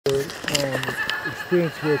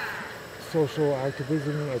experience with social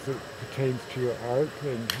activism as it pertains to your art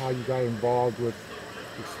and how you got involved with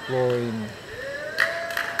exploring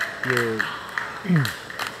your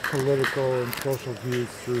political and social views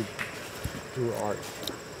through art?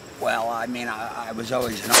 Well, I mean, I was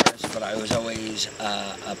always an artist, but I was always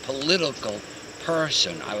a political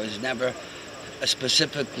person. I was never a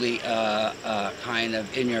specifically kind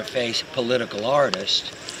of in-your-face political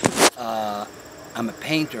artist. I'm a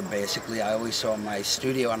painter, basically. I always saw my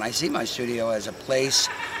studio, and I see my studio as a place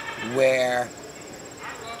where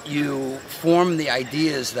you form the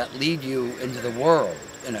ideas that lead you into the world,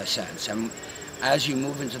 in a sense. And as you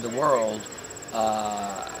move into the world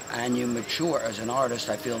and you mature as an artist,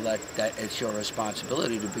 I feel that it's your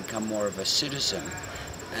responsibility to become more of a citizen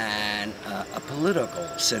and a political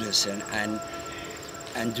citizen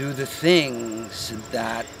and do the things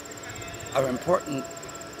that are important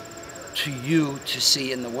to you to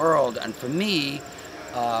see in the world. And for me,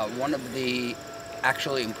 one of the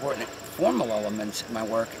actually important formal elements in my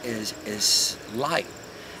work is light.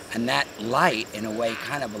 And that light, in a way,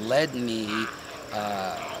 kind of led me,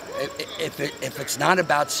 if it's not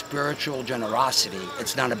about spiritual generosity,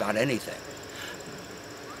 it's not about anything.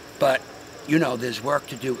 But, you know, there's work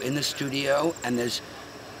to do in the studio, and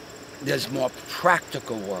there's more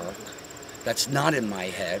practical work that's not in my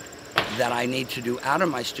head that I need to do out of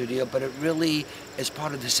my studio, but it really is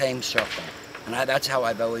part of the same circle. And that's how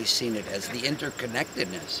I've always seen it, as the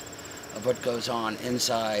interconnectedness of what goes on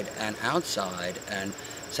inside and outside. And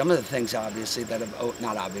some of the things, obviously, that have,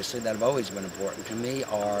 not obviously, that have always been important to me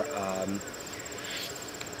are,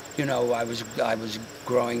 you know, I was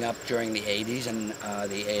growing up during the 80s, and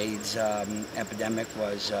the AIDS epidemic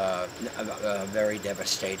was very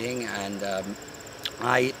devastating, and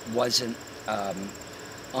I wasn't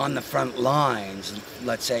on the front lines,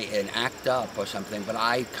 let's say in ACT UP or something, but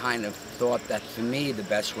I kind of thought that for me the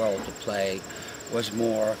best role to play was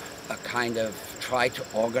more a kind of try to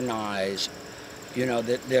organize. You know,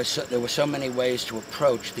 there were so many ways to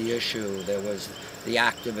approach the issue. There was the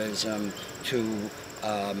activism to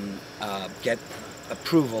get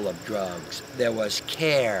approval of drugs. There was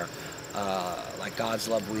care, like God's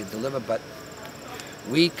Love We Deliver, but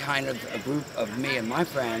we kind of, a group of me and my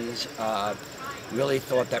friends, really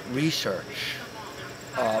thought that research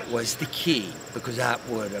was the key, because that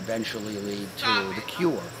would eventually lead to the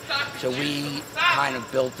cure. So we kind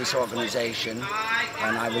of built this organization,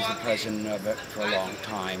 and I was the president of it for a long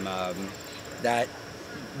time, that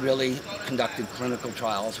really conducted clinical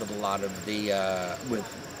trials with a lot of the, with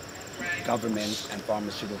government and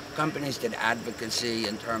pharmaceutical companies, did advocacy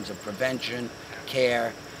in terms of prevention,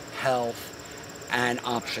 care, health, and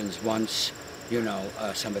options once, you know,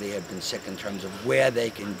 somebody had been sick, in terms of where they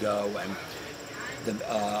can go. And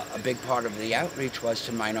a big part of the outreach was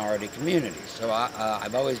to minority communities. So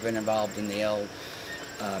I've always been involved in the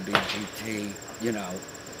LGBT, you know,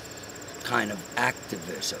 kind of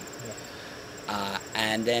activism. Yeah.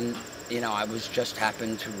 And then, you know, I was just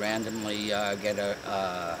happened to randomly get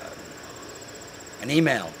an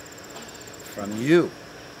email from you,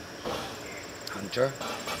 Hunter.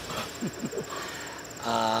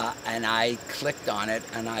 And I clicked on it,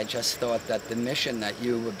 and I just thought that the mission that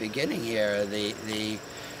you were beginning here, the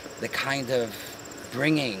kind of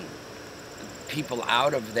bringing people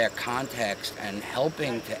out of their context and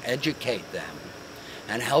helping to educate them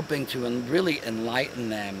and helping to really enlighten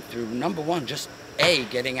them through, number one, just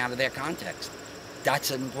getting out of their context. That's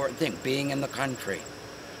an important thing, being in the country,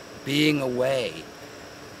 being away,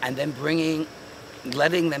 and then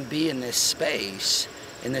letting them be in this space,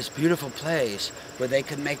 in this beautiful place where they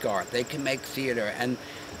can make art, they can make theater. And,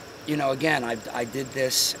 you know, again, I did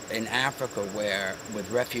this in Africa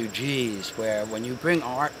with refugees, where when you bring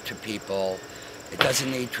art to people, it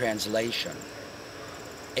doesn't need translation.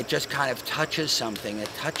 It just kind of touches something.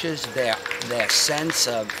 It touches their sense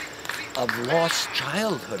of lost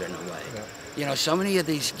childhood, in a way. Yeah. You know, so many of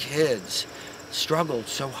these kids struggled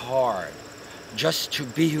so hard just to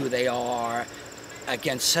be who they are,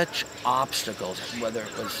 against such obstacles, whether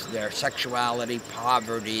it was their sexuality,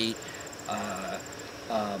 poverty,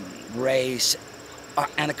 race,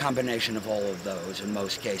 and a combination of all of those in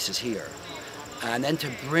most cases here. And then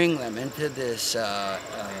to bring them into this,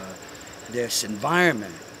 this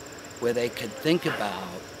environment where they could think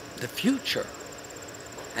about the future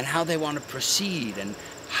and how they want to proceed, and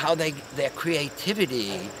how their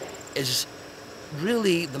creativity is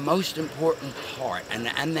really the most important part,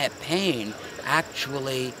 and their pain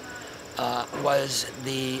actually was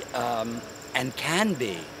the, and can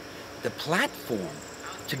be, the platform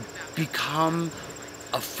to become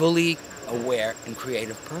a fully aware and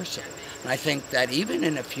creative person. And I think that even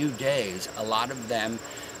in a few days, a lot of them,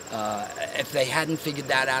 if they hadn't figured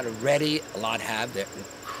that out already, a lot have. They're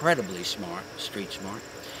incredibly smart, street smart.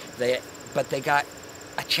 But they got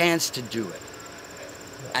a chance to do it.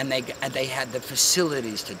 And they had the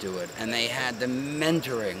facilities to do it. And they had the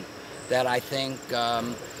mentoring that I think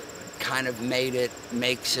kind of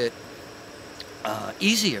makes it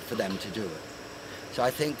easier for them to do it. So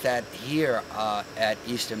I think that here at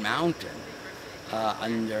Easton Mountain,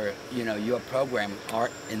 under your program,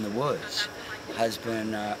 Art in the Woods, has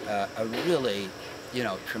been a really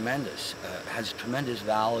tremendous, has tremendous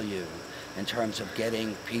value in terms of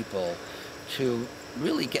getting people to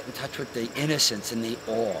really get in touch with the innocence and the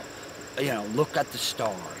awe. Look at the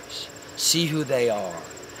stars, see who they are,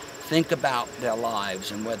 think about their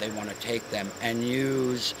lives and where they want to take them, and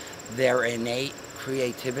use their innate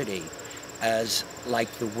creativity as like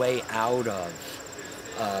the way out of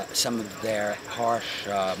some of their harsh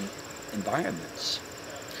environments.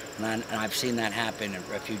 And I've seen that happen in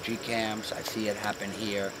refugee camps. I see it happen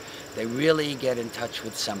here. They really get in touch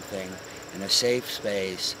with something in a safe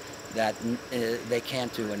space that they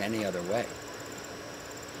can't do in any other way.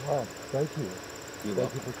 Wow, thank you. You're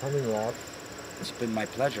welcome. Thank you for coming, Rob. It's been my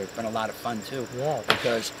pleasure. It's been a lot of fun too. Yeah.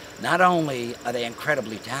 Because not only are they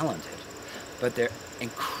incredibly talented, but they're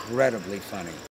incredibly funny.